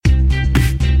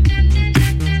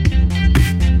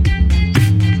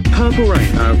Purple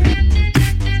Rain? No.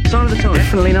 Sign of the Times?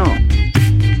 Definitely not.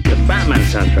 The Batman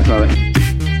soundtrack? Right.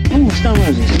 Oh, Stone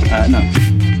Roses? No.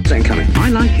 Second Coming? I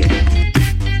like it.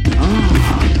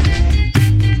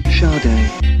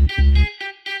 Sade.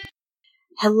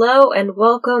 Hello and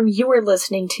welcome. You are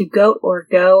listening to Goat or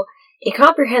Go, a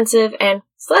comprehensive and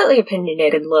slightly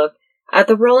opinionated look at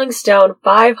the Rolling Stone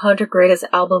 500 greatest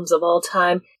albums of all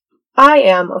time. I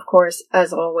am, of course,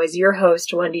 as always, your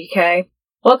host, Wendy K.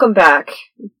 Welcome back,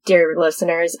 dear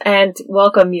listeners, and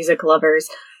welcome, music lovers.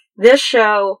 This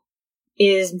show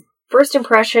is first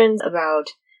impressions about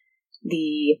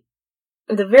the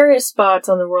various spots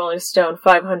on the Rolling Stone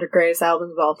 500 greatest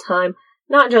albums of all time,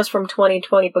 not just from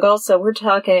 2020, but also we're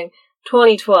talking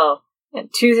 2012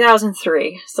 and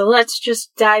 2003. So let's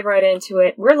just dive right into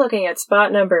it. We're looking at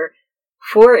spot number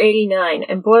 489,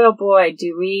 and boy oh boy,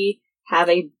 do we have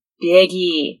a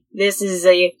biggie. This is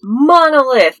a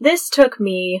monolith. This took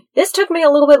me a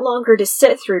little bit longer to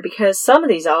sit through because some of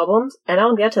these albums, and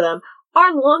I'll get to them,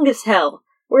 are long as hell.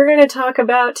 We're going to talk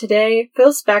about today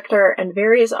Phil Spector and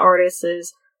various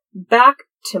artists' Back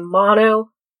to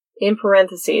Mono, in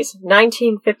parentheses,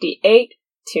 1958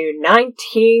 to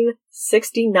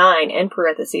 1969, in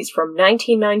parentheses, from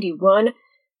 1991,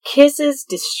 Kiss's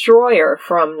Destroyer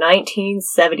from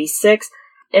 1976,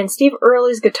 and Steve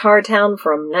Earle's Guitar Town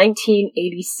from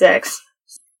 1986.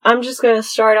 I'm just going to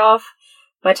start off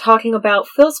by talking about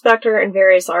Phil Spector and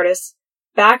various artists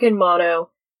back in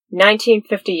mono,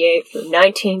 1958 through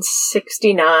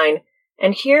 1969,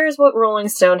 and here's what Rolling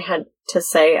Stone had to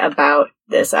say about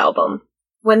this album.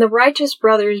 When the Righteous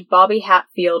Brothers' Bobby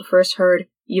Hatfield first heard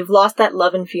You've Lost That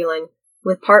Lovin' Feeling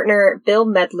with partner Bill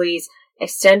Medley's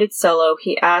extended solo,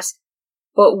 he asked,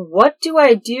 "But what do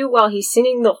I do while he's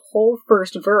singing the whole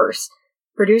first verse?"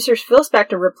 Producer Phil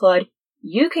Spector replied,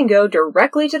 "You can go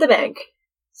directly to the bank."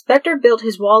 Spector built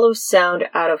his wall of sound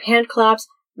out of hand claps,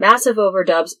 massive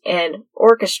overdubs, and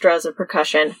orchestras of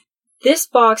percussion. This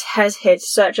box has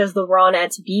hits such as the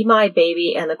Ronettes' Be My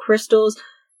Baby and the Crystals'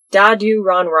 Da Do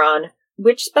Ron Ron,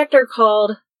 which Spector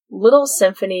called Little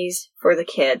Symphonies for the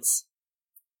Kids.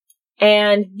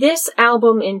 And this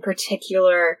album in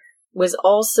particular was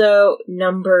also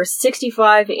number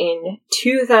 65 in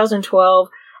 2012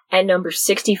 and number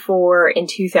 64 in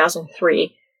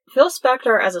 2003. Phil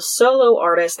Spector as a solo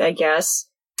artist, I guess,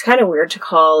 it's kind of weird to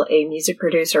call a music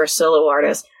producer a solo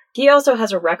artist. He also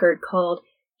has a record called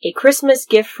A Christmas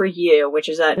Gift for You, which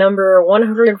is at number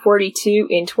 142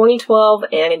 in 2012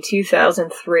 and in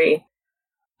 2003.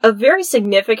 A very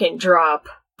significant drop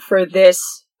for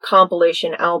this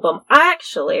compilation album. I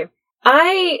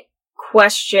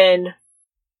question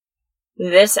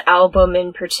this album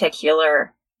in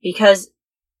particular because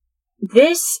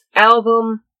this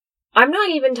album, I'm not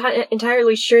even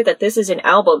entirely sure that this is an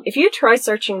album. If you try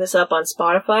searching this up on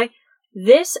Spotify,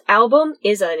 this album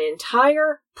is an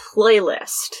entire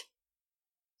playlist.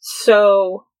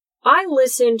 So I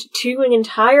listened to an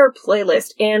entire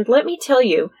playlist, and let me tell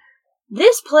you,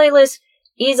 this playlist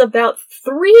is about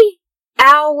 3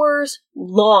 hours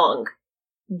long.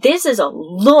 This is a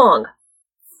long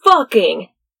fucking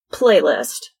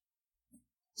playlist.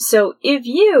 So if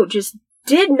you just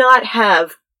did not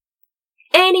have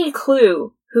any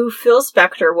clue who Phil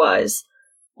Spector was,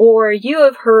 or you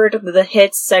have heard the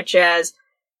hits such as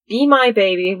Be My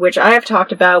Baby, which I have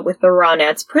talked about with the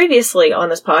Ronettes previously on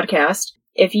this podcast,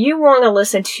 if you want to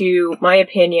listen to my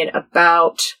opinion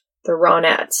about the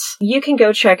Ronettes, you can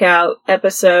go check out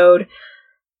episode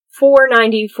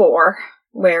 494,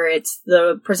 where it's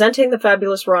presenting the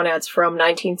Fabulous Ronettes from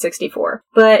 1964.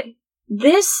 But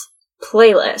this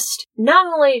playlist not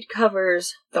only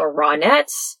covers the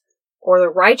Ronettes, or the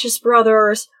Righteous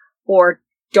Brothers, or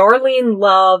Darlene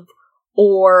Love,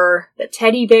 or the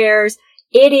Teddy Bears,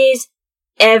 it is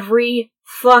every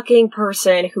fucking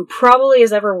person who probably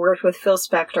has ever worked with Phil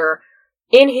Spector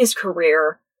in his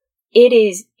career. It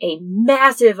is a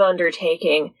massive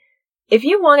undertaking. If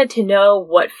you wanted to know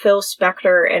what Phil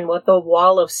Spector and what the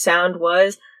Wall of Sound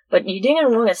was, but you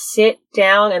didn't want to sit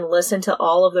down and listen to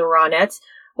all of the Ronettes,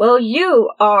 well,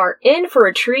 you are in for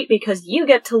a treat because you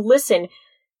get to listen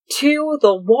to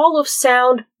the Wall of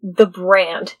Sound, the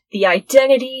brand, the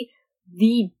identity,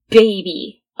 the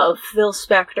baby of Phil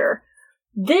Spector.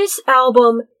 This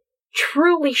album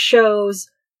truly shows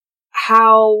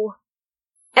how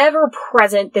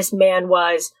ever-present this man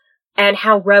was and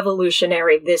how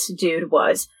revolutionary this dude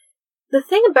was. The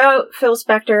thing about Phil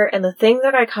Spector, and the thing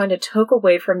that I kind of took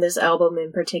away from this album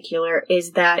in particular,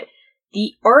 is that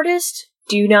the artists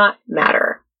do not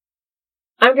matter.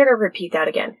 I'm gonna repeat that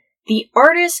again. The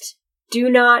artists do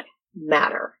not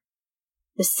matter.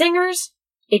 The singers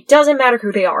It doesn't matter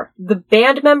who they are. The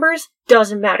band members,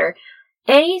 doesn't matter.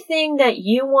 Anything that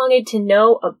you wanted to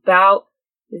know about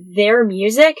their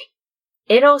music,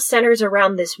 it all centers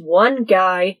around this one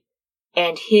guy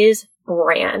and his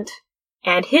brand.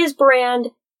 And his brand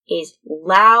is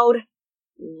loud,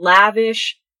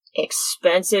 lavish,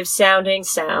 expensive sounding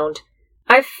sound.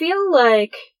 I feel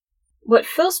like what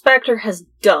Phil Spector has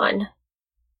done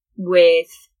with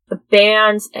the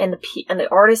bands and the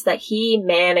artists that he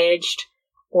managed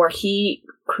or he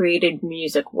created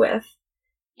music with,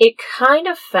 it kind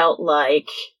of felt like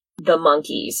the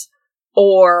Monkees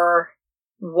or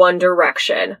One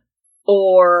Direction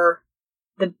or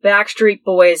the Backstreet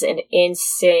Boys and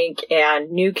NSYNC and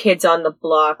New Kids on the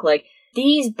Block. Like,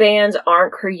 these bands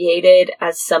aren't created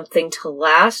as something to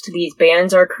last. These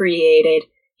bands are created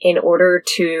in order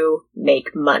to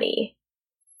make money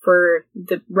for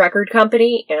the record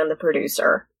company and the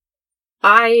producer.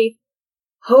 I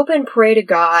hope and pray to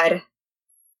God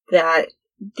that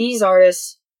these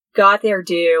artists got their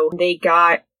due. They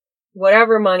got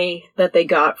whatever money that they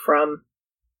got from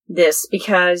this,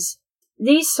 because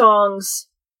these songs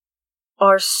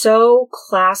are so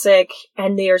classic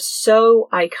and they are so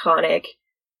iconic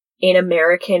in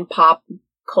American pop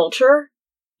culture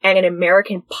and in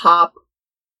American pop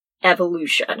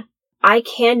evolution. I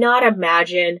cannot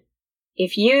imagine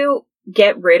if you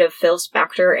get rid of Phil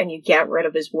Spector and you get rid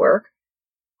of his work,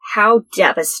 how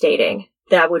devastating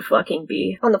that would fucking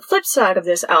be. On the flip side of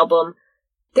this album,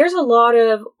 there's a lot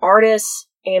of artists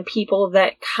and people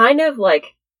that kind of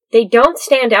like, they don't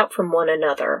stand out from one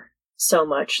another so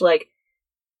much. Like,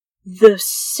 the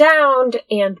sound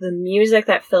and the music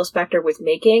that Phil Spector was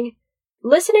making,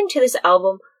 listening to this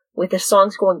album with the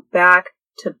songs going back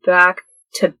to back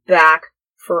to back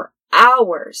for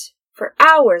hours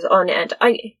on end,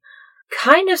 I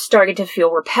kind of started to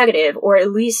feel repetitive, or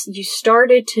at least you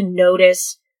started to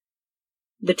notice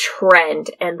the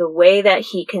trend and the way that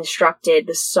he constructed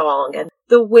the song and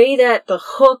the way that the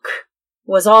hook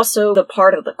was also the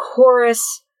part of the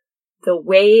chorus, the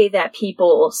way that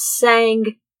people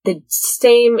sang, the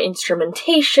same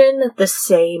instrumentation, the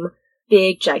same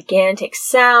big gigantic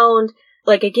sound.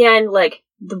 Like, again, like,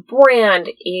 the brand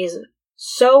is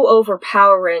so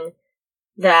overpowering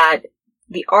that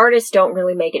the artists don't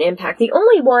really make an impact. The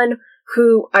only one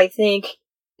who I think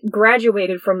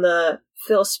graduated from the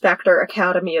Phil Spector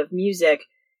Academy of Music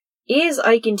is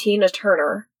Ike and Tina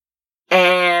Turner.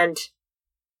 And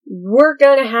we're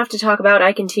gonna have to talk about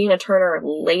Ike and Tina Turner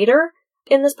later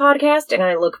in this podcast, and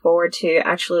I look forward to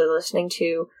actually listening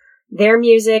to their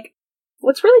music.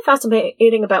 What's really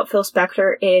fascinating about Phil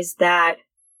Spector is that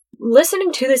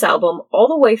listening to this album all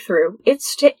the way through,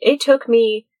 it took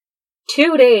me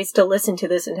 2 days to listen to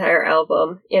this entire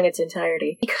album in its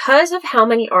entirety. Because of how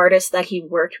many artists that he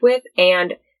worked with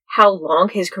and how long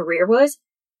his career was,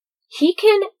 he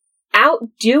can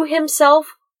outdo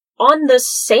himself on the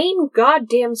same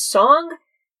goddamn song,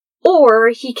 or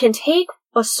he can take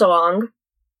a song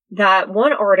that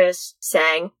one artist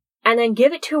sang and then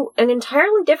give it to an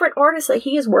entirely different artist that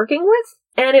he is working with,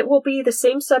 and it will be the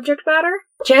same subject matter.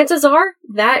 Chances are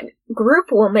that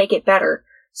group will make it better.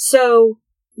 So,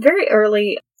 very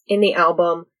early in the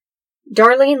album,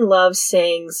 Darlene Love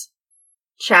sings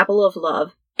Chapel of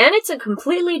Love, and it's a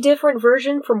completely different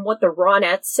version from what the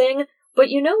Ronettes sing, but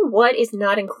you know what is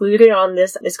not included on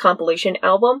this compilation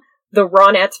album? The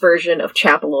Ronettes version of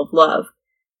Chapel of Love.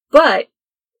 But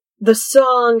the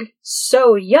song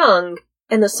So Young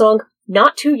and the song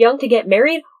Not Too Young to Get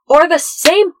Married are the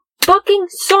same fucking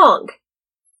song.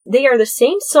 They are the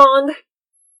same song,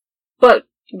 but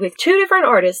with two different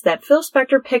artists that Phil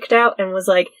Spector picked out and was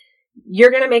like,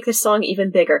 you're gonna make this song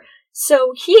even bigger.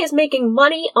 So he is making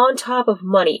money on top of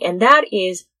money, and that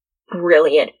is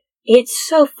brilliant. It's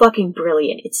so fucking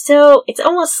brilliant. It's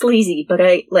almost sleazy, but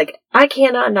I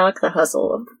cannot knock the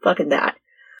hustle of fucking that.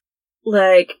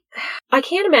 Like, I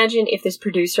can't imagine if this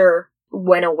producer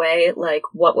went away, like,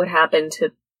 what would happen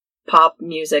to pop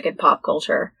music and pop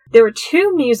culture. There were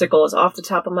two musicals off the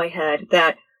top of my head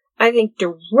that I think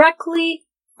directly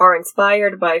are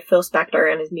inspired by Phil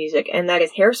Spector and his music, and that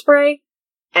is Hairspray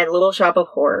and Little Shop of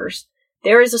Horrors.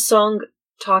 There is a song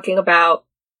talking about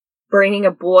bringing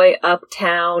a boy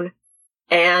uptown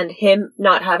and him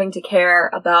not having to care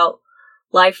about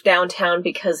life downtown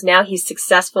because now he's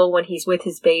successful when he's with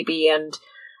his baby and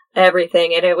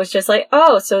everything. And it was just like,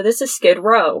 oh, so this is Skid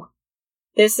Row.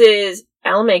 This is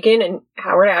Alan Menken and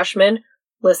Howard Ashman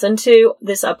listen to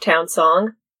this uptown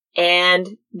song,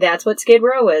 and that's what Skid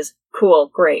Row is. Cool,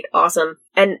 great, awesome.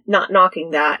 And not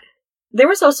knocking that. There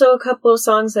was also a couple of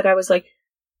songs that I was like,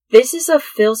 this is a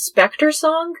Phil Spector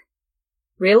song?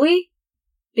 Really?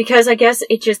 Because I guess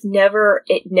it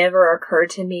never occurred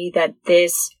to me that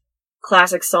this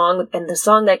classic song, and the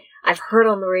song that I've heard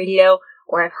on the radio,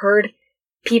 or I've heard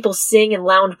people sing in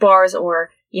lounge bars,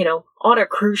 or, on a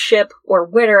cruise ship, or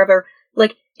wherever,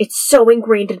 like, it's so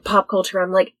ingrained in pop culture.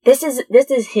 I'm like, this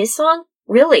is his song?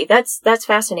 Really? That's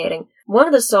fascinating. One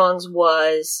of the songs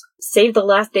was Save the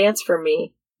Last Dance for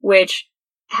Me, which,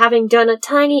 having done a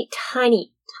tiny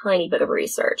bit of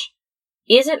research,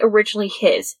 isn't originally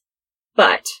his,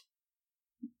 but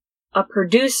a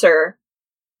producer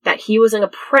that he was an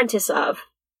apprentice of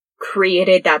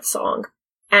created that song.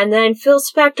 And then Phil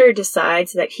Spector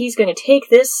decides that he's going to take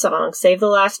this song, Save the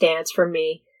Last Dance for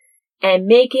Me, and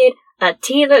make it a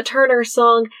Tina Turner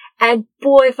song, and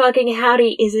boy fucking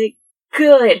howdy is it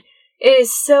good. It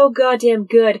is so goddamn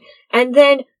good. And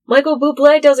then Michael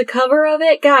Bublé does a cover of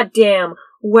it? Goddamn.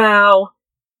 Wow.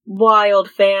 Wild,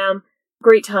 fam.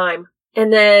 Great time.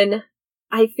 And then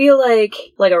I feel like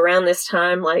around this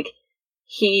time,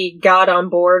 he got on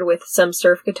board with some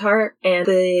surf guitar, and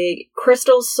the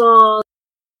Crystal song,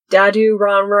 Dadu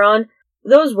Ron Ron,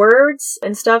 those words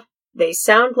and stuff, they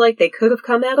sound like they could have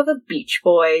come out of a Beach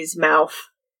Boys' mouth.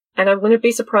 And I wouldn't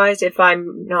be surprised if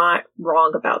I'm not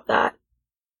wrong about that.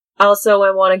 Also,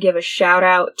 I want to give a shout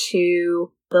out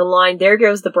to the line, "There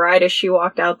goes the bride as she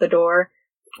walked out the door,"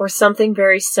 or something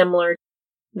very similar to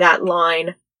that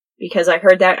line, because I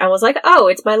heard that, I was like, oh,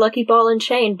 it's My Lucky Ball and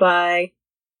Chain by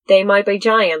They Might Be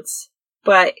Giants.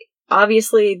 But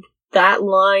obviously that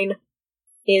line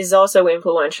is also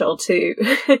influential too,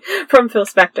 from Phil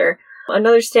Spector.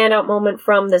 Another standout moment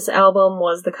from this album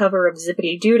was the cover of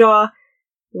Zippity Doo-Dah,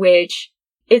 which,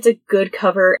 it's a good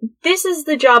cover. This is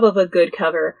the job of a good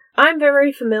cover. I'm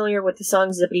very familiar with the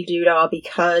song Zippity Doo-Dah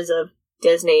because of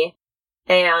Disney,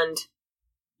 and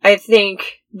I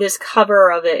think this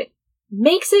cover of it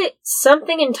makes it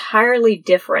something entirely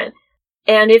different.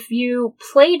 And if you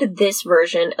played this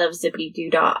version of Zippity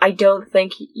Doo-Dah, I don't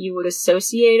think you would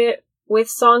associate it with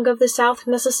Song of the South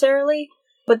necessarily,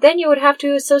 but then you would have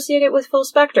to associate it with Phil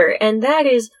Spector, and that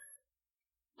is,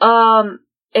 an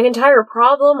entire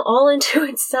problem all into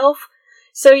itself.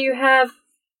 So you have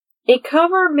a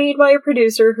cover made by a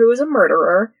producer who is a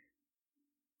murderer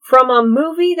from a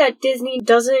movie that Disney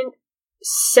doesn't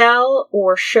sell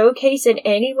or showcase in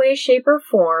any way, shape, or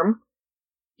form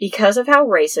because of how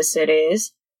racist it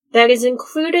is, that is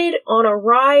included on a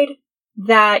ride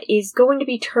that is going to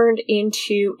be turned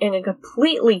into a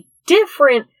completely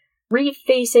different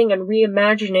refacing and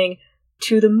reimagining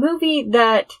to the movie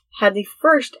that had the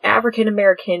first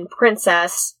African-American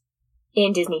princess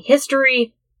in Disney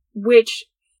history, which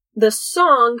the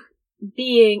song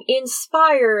being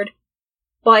inspired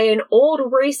by an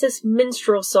old racist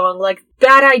minstrel song, like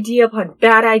bad idea upon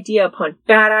bad idea upon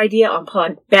bad idea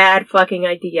upon bad fucking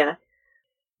idea.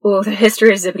 Oh, the history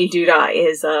of Zippity Doo-Dah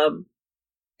is,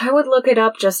 I would look it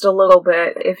up just a little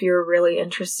bit if you're really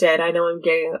interested. I know I'm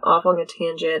getting off on a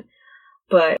tangent,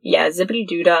 but yeah, Zippity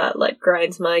Doo-Dah,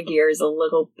 grinds my gears a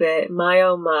little bit. My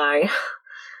oh my.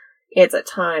 It's a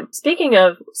time. Speaking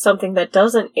of something that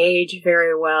doesn't age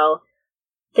very well,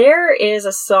 there is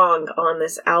a song on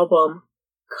this album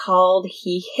called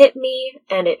He Hit Me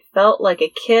and It Felt Like a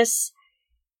Kiss,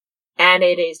 and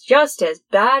it is just as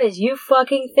bad as you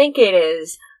fucking think it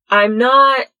is.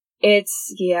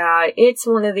 It's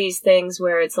one of these things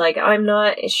where it's I'm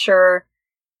not sure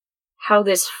how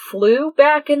this flew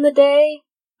back in the day.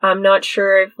 I'm not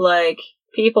sure if,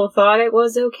 people thought it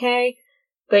was okay,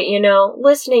 but,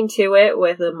 listening to it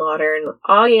with a modern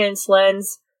audience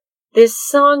lens, this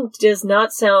song does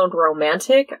not sound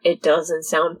romantic, it doesn't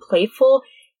sound playful,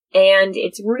 and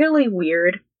it's really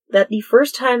weird that the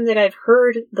first time that I've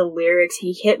heard the lyrics,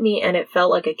 He Hit Me and It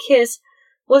Felt Like a Kiss,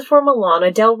 was from a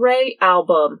Lana Del Rey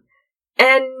album.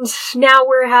 And now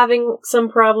we're having some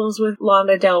problems with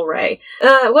Lana Del Rey.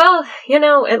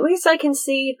 At least I can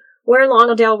see where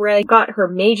Lana Del Rey got her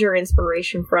major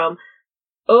inspiration from.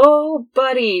 Oh,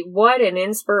 buddy, what an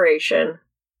inspiration.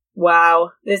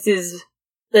 Wow, this is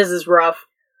rough.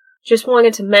 Just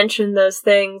wanted to mention those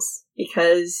things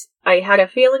because I had a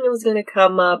feeling it was going to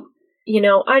come up.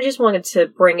 I just wanted to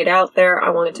bring it out there. I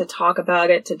wanted to talk about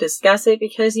it, to discuss it,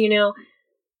 because,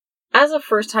 as a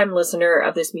first-time listener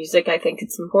of this music, I think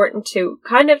it's important to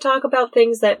kind of talk about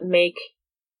things that make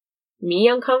me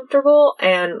uncomfortable,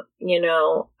 and,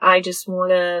 I just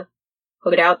want to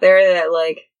put it out there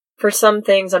that, for some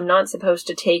things, I'm not supposed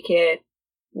to take it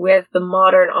with the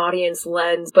modern audience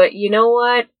lens, but you know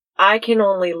what? I can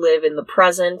only live in the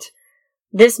present.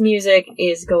 This music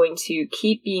is going to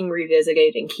keep being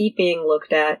revisited and keep being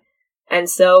looked at, And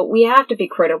so we have to be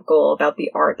critical about the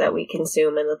art that we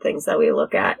consume and the things that we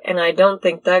look at. And I don't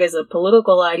think that is a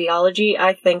political ideology.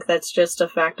 I think that's just a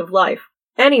fact of life.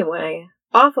 Anyway,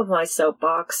 off of my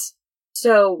soapbox.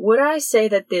 So would I say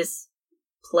that this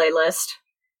playlist,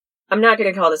 I'm not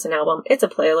going to call this an album, it's a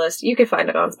playlist. You can find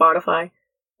it on Spotify.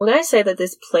 Would I say that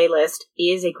this playlist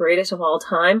is a greatest of all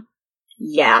time?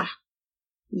 Yeah.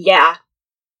 Yeah.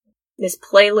 This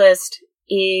playlist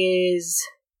is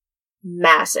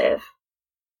massive.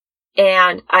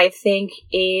 And I think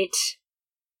it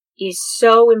is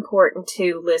so important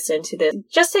to listen to this.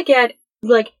 Just to get,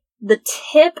 like, the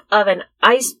tip of an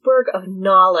iceberg of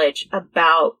knowledge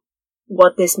about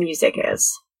what this music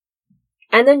is.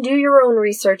 And then do your own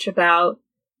research about,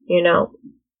 you know,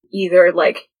 either,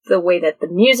 like, the way that the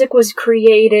music was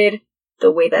created,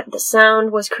 the way that the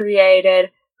sound was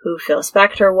created, who Phil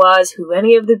Spector was, who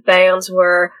any of the bands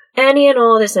were, any and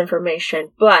all this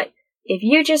information. But if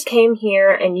you just came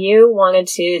here and you wanted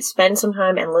to spend some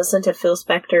time and listen to Phil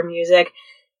Spector music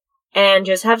and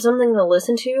just have something to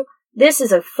listen to, this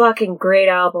is a fucking great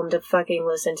album to fucking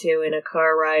listen to in a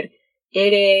car ride.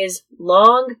 It is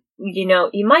long, you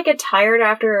know, you might get tired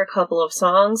after a couple of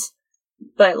songs,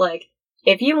 but like,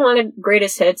 if you wanted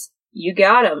greatest hits, you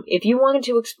got them. If you wanted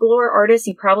to explore artists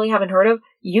you probably haven't heard of,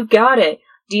 you got it.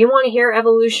 Do you want to hear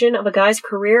evolution of a guy's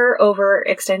career over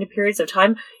extended periods of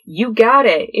time? You got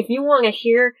it. If you want to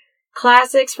hear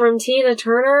classics from Tina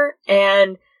Turner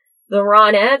and the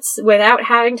Ronettes without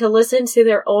having to listen to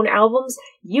their own albums,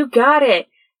 you got it.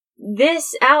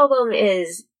 This album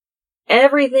is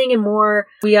everything and more.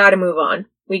 We gotta move on.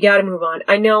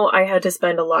 I know I had to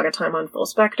spend a lot of time on Phil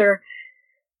Spector,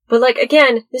 but like,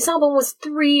 again, this album was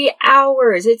 3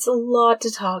 hours. It's a lot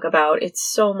to talk about. It's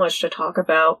so much to talk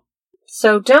about.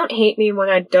 So don't hate me when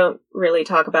I don't really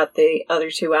talk about the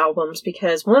other 2 albums,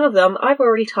 because one of them I've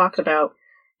already talked about,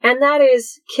 and that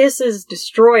is Kiss's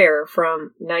Destroyer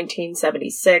from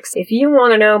 1976. If you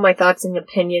want to know my thoughts and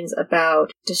opinions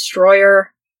about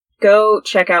Destroyer, go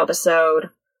check out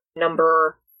episode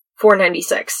number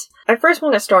 496. I first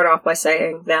want to start off by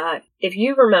saying that if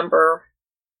you remember,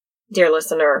 dear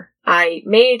listener, I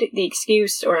made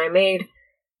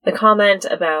the comment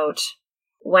about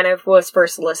when I was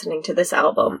first listening to this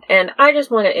album, and I just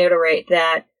want to iterate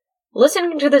that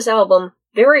listening to this album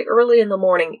very early in the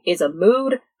morning is a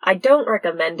mood. I don't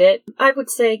recommend it. I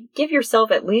would say give yourself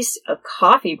at least a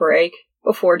coffee break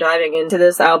before diving into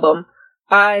this album.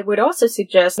 I would also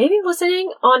suggest maybe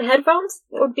listening on headphones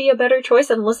would be a better choice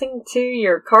than listening to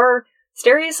your car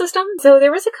stereo system. So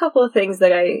there was a couple of things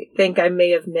that I think I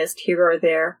may have missed here or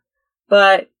there,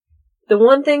 but the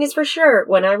one thing is for sure,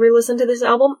 when I re-listened to this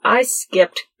album, I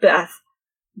skipped Beth.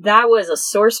 That was a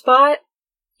sore spot,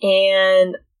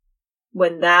 and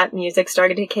when that music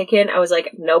started to kick in, I was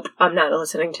like, nope, I'm not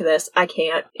listening to this. I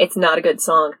can't. It's not a good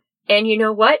song. And you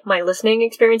know what? My listening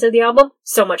experience of the album,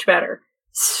 so much better.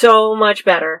 So much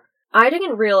better. I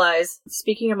didn't realize,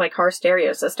 speaking of my car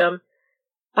stereo system,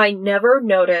 I never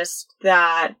noticed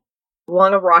that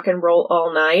Wanna Rock and Roll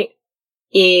All Night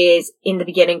is in the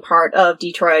beginning part of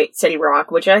Detroit City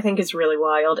Rock, which I think is really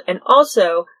wild. And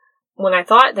also, when I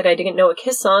thought that I didn't know a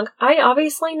Kiss song, I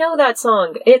obviously know that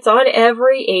song. It's on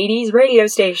every 80s radio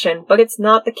station, but it's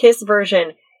not the Kiss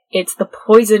version. It's the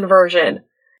Poison version.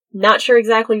 Not sure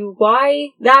exactly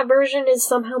why that version is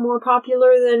somehow more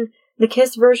popular than the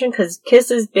Kiss version, because Kiss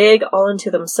is big all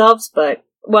into themselves, but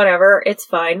whatever, it's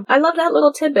fine. I love that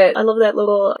little tidbit. I love that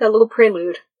little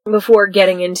prelude before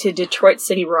getting into Detroit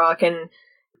City Rock and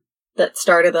that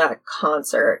start of that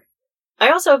concert. I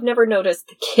also have never noticed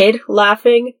the kid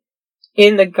laughing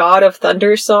in the God of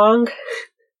Thunder song.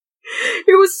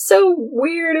 It was so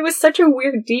weird. It was such a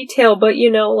weird detail, but you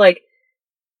know, like,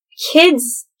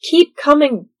 kids keep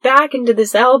coming back into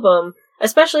this album,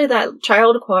 especially that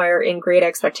child choir in Great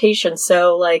Expectations.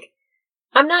 So, like,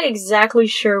 I'm not exactly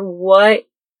sure what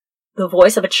the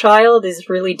voice of a child is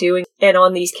really doing and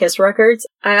on these Kiss records.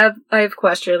 I have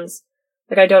questions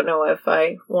that I don't know if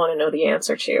I want to know the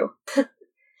answer to.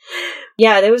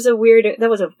 Yeah, that was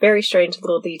a very strange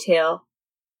little detail.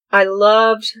 I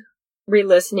loved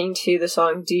re-listening to the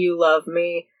song Do You Love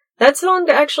Me. That song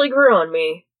actually grew on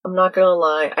me. I'm not gonna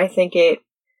lie. I think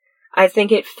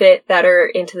it fit better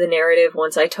into the narrative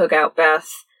once I took out Beth.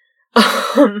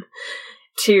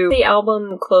 To the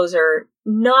album closer,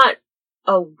 not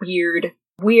a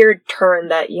weird turn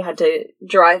that you had to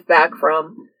drive back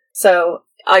from. So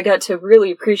I got to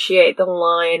really appreciate the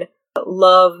line,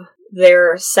 love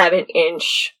their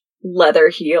 7-inch leather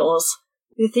heels.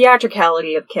 The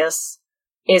theatricality of Kiss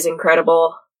is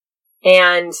incredible.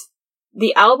 And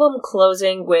the album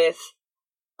closing with,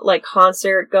 like,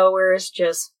 concert goers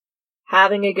just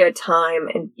having a good time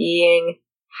and being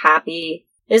happy.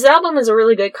 This album is a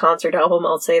really good concert album,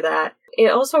 I'll say that. It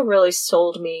also really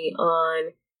sold me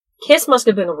on Kiss must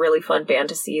have been a really fun band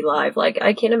to see live. Like,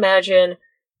 I can imagine,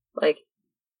 like,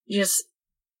 just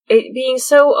it being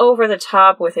so over the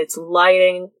top with its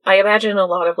lighting. I imagine a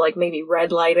lot of, like, maybe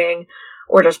red lighting,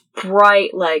 or just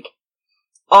bright, like,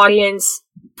 audience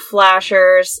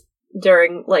flashers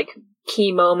during, like,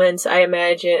 key moments. I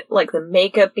imagine, like, the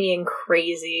makeup being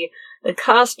crazy, the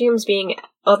costumes being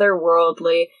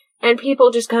otherworldly, and people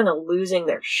just kind of losing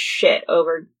their shit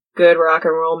over good rock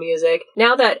and roll music.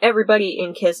 Now that everybody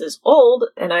in Kiss is old,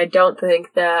 and I don't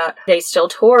think that they still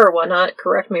tour or whatnot,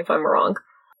 correct me if I'm wrong,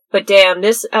 but damn,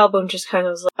 this album just kind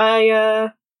of was like,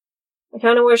 I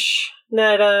kind of wish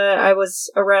that I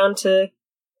was around to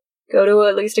go to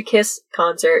at least a Kiss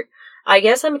concert. I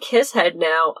guess I'm a Kiss head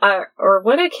now, or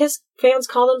what do Kiss fans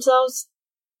call themselves?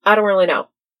 I don't really know.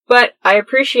 But I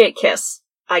appreciate Kiss.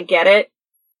 I get it.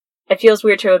 It feels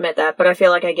weird to admit that, but I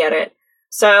feel like I get it.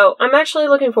 So, I'm actually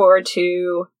looking forward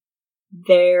to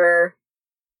their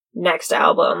next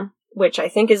album, which I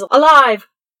think is Alive!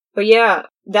 But yeah,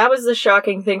 that was the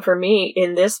shocking thing for me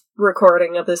in this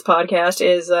recording of this podcast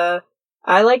is,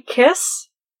 I like Kiss.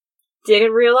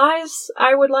 Didn't realize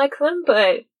I would like them,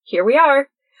 but here we are.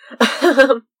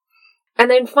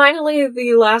 And then finally,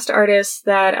 the last artist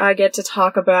that I get to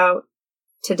talk about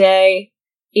today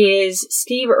is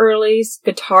Steve Earle's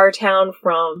Guitar Town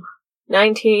from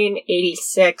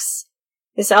 1986.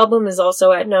 This album is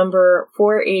also at number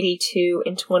 482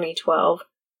 in 2012.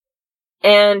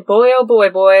 And boy oh boy,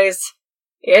 boys,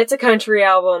 it's a country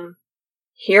album.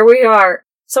 Here we are.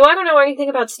 So I don't know anything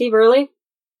about Steve Earle,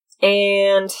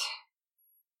 and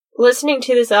listening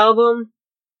to this album,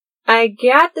 I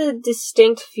got the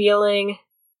distinct feeling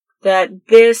that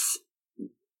this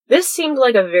seemed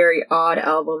like a very odd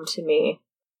album to me.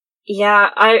 Yeah,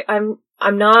 I'm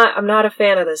not a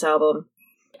fan of this album.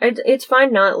 It's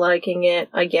fine not liking it,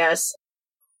 I guess.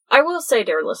 I will say,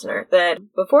 dear listener, that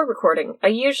before recording, I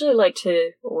usually like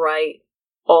to write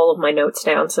all of my notes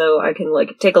down so I can,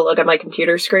 like, take a look at my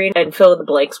computer screen and fill in the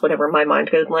blanks whenever my mind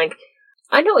goes blank.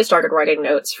 I know I started writing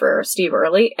notes for Steve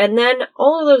Earle, and then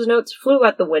all of those notes flew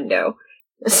out the window.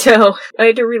 So, I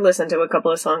had to re-listen to a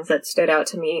couple of songs that stood out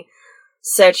to me,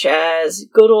 such as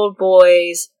Good Old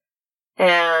Boys,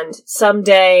 and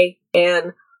Someday,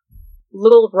 and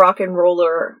Little Rock and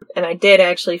Roller, and I did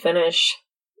actually finish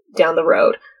Down the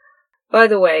Road. By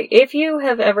the way, if you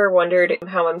have ever wondered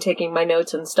how I'm taking my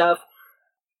notes and stuff,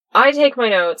 I take my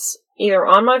notes either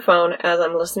on my phone as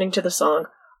I'm listening to the song,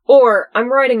 or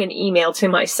I'm writing an email to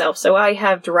myself, so I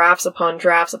have drafts upon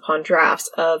drafts upon drafts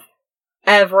of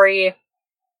every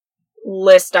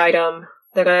list item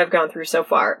that I have gone through so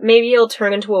far. Maybe it'll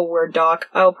turn into a Word doc.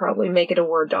 I'll probably make it a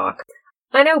Word doc.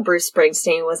 I know Bruce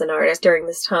Springsteen was an artist during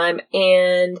this time,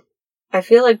 and I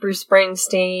feel like Bruce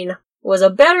Springsteen was a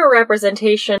better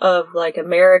representation of, like,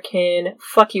 American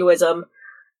fuck-youism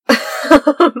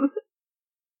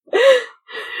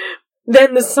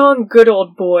than the song Good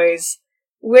Old Boys,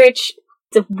 which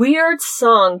is a weird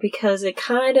song because it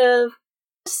kind of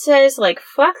says, like,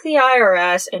 fuck the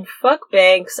IRS and fuck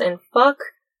banks and fuck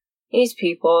these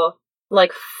people.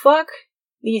 Like, fuck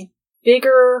these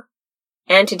bigger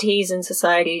entities in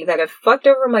society that have fucked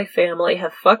over my family,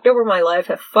 have fucked over my life,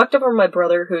 have fucked over my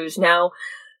brother who's now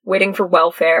waiting for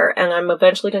welfare, and I'm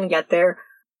eventually gonna get there.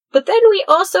 But then we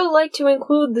also like to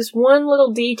include this one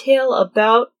little detail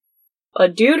about a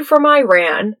dude from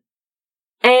Iran.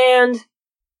 And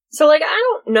so, like,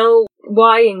 I don't know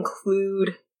why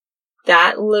include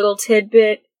that little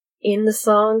tidbit in the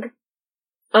song.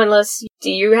 Unless,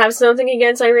 do you have something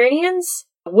against Iranians?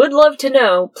 Would love to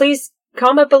know. Please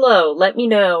comment below. Let me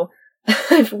know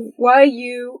why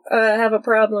you have a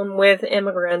problem with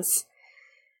immigrants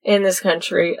in this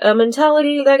country. A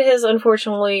mentality that has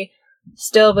unfortunately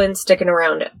still been sticking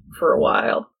around for a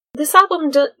while. This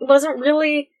album wasn't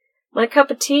really my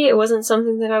cup of tea. It wasn't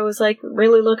something that I was, like,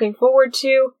 really looking forward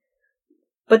to.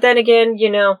 But then again, you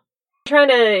know, trying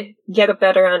to get a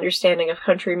better understanding of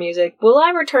country music. Will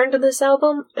I return to this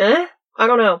album? I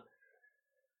don't know.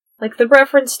 Like, the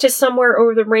reference to Somewhere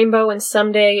Over the Rainbow and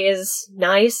Someday is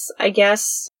nice, I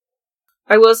guess.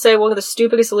 I will say one of the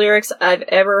stupidest lyrics I've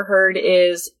ever heard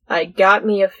is, I got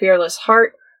me a fearless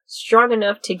heart, strong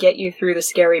enough to get you through the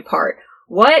scary part.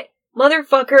 What?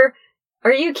 Motherfucker?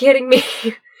 Are you kidding me?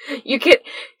 You kid...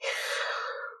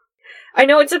 I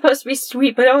know it's supposed to be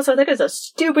sweet, but also that is a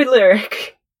stupid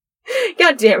lyric.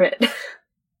 God damn it.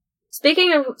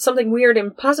 Speaking of something weird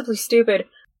and possibly stupid,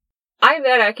 I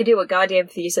bet I could do a goddamn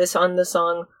thesis on the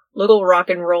song Little Rock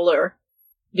and Roller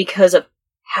because of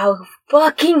how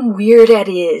fucking weird it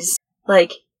is.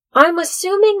 Like, I'm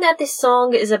assuming that this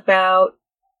song is about...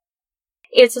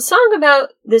 It's a song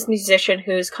about this musician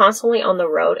who's constantly on the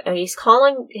road, and he's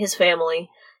calling his family,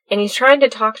 and he's trying to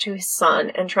talk to his son,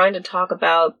 and trying to talk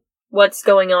about what's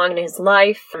going on in his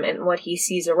life, and what he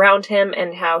sees around him,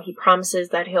 and how he promises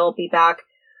that he'll be back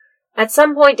at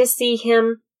some point to see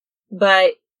him,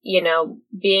 but, you know,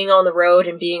 being on the road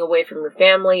and being away from your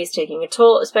family is taking a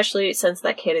toll, especially since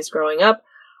that kid is growing up.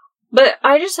 But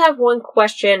I just have one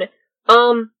question.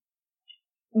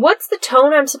 What's the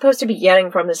tone I'm supposed to be getting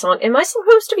from this song? Am I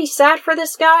supposed to be sad for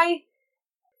this guy?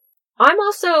 I'm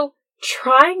also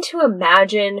trying to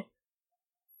imagine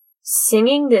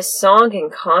singing this song in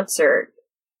concert.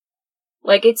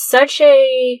 Like, it's such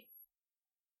a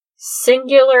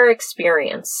singular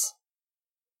experience.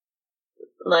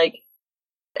 Like,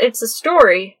 it's a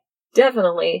story,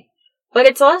 definitely, but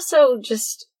it's also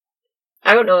just,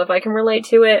 I don't know if I can relate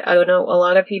to it. I don't know a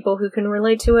lot of people who can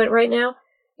relate to it right now.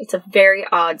 It's a very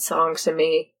odd song to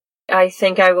me. I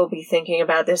think I will be thinking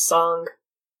about this song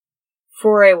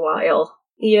for a while,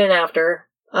 even after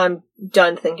I'm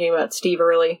done thinking about Steve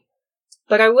Earle.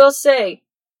 But I will say,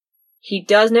 he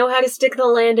does know how to stick the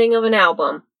landing of an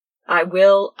album. I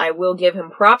will give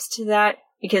him props to that,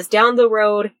 because Down the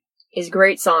Road is a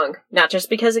great song. Not just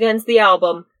because it ends the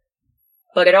album,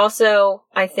 but it also,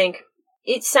 I think,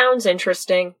 it sounds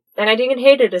interesting, and I didn't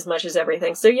hate it as much as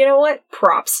everything. So you know what?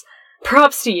 Props.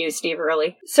 Props to you, Steve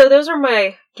Earle. So those are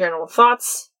my general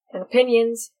thoughts and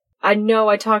opinions. I know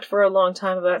I talked for a long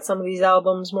time about some of these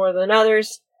albums more than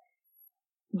others,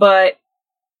 but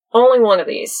only one of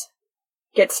these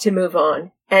gets to move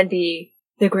on and be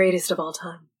the greatest of all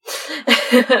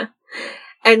time.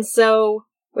 And so,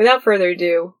 without further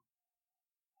ado,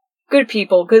 good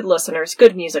people, good listeners,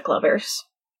 good music lovers.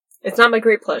 It's not my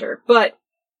great pleasure, but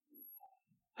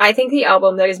I think the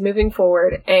album that is moving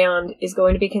forward and is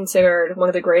going to be considered one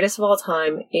of the greatest of all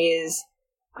time is,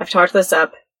 I've talked this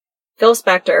up, Phil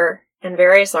Spector and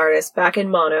various artists back in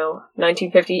mono,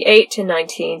 1958 to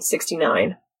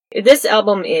 1969. This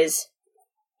album is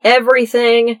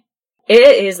everything.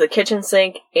 It is the kitchen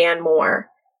sink and more.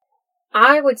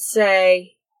 I would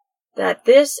say that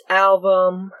this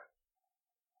album,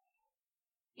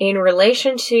 in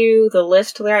relation to the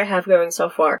list that I have going so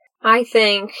far, I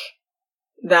think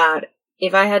that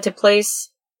if I had to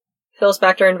place Phil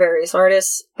Spector and various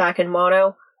artists back in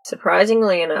mono,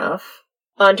 surprisingly enough,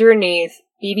 underneath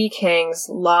B.B. King's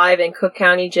Live in Cook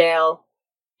County Jail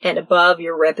and above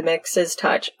Eurythmics'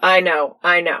 Touch. I know.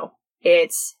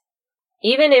 It's,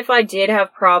 even if I did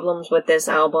have problems with this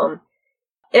album,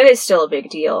 it is still a big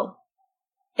deal.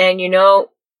 And you know,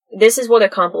 this is what a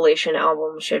compilation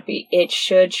album should be. It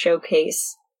should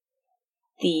showcase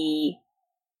the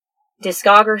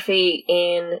discography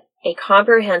in a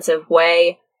comprehensive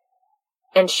way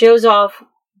and shows off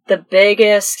the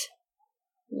biggest,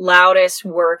 loudest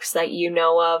works that you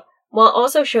know of, while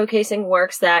also showcasing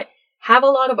works that have a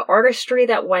lot of artistry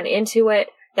that went into it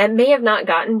that may have not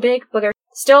gotten big, but are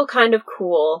still kind of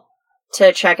cool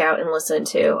to check out and listen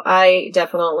to. I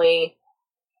definitely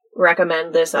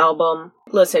recommend this album.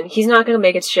 Listen, he's not gonna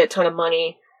make a shit ton of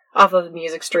money off of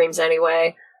music streams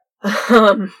anyway.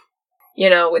 You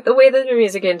know, with the way that the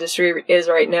music industry is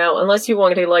right now, unless you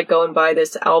want to, like, go and buy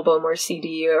this album or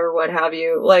CD or what have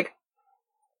you, like,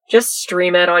 just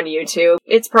stream it on YouTube.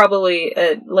 It's probably,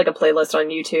 a playlist on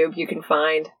YouTube you can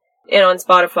find. And on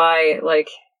Spotify, like,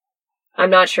 I'm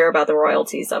not sure about the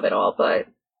royalties of it all, but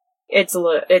it's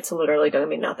literally gonna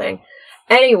be nothing.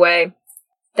 Anyway,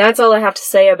 that's all I have to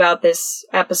say about this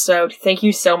episode. Thank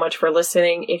you so much for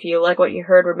listening. If you like what you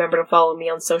heard, remember to follow me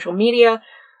on social media.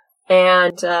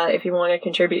 And if you want to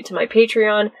contribute to my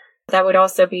Patreon, that would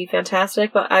also be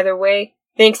fantastic. But either way,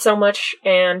 thanks so much,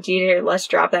 and DJ, let's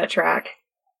drop that track.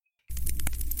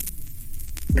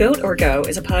 Goat or Go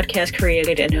is a podcast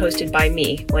created and hosted by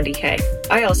me, Wendy K.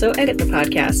 I also edit the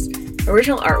podcast.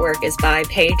 Original artwork is by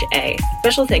Paige A.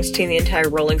 Special thanks to the entire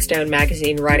Rolling Stone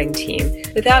magazine writing team.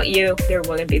 Without you, there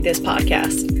wouldn't be this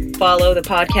podcast. Follow the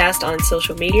podcast on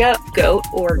social media, Goat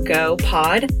or Go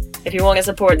Pod. If you want to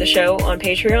support the show on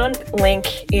Patreon, link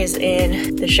is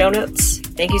in the show notes.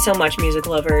 Thank you so much, music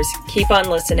lovers. Keep on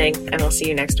listening, and I'll see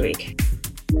you next week.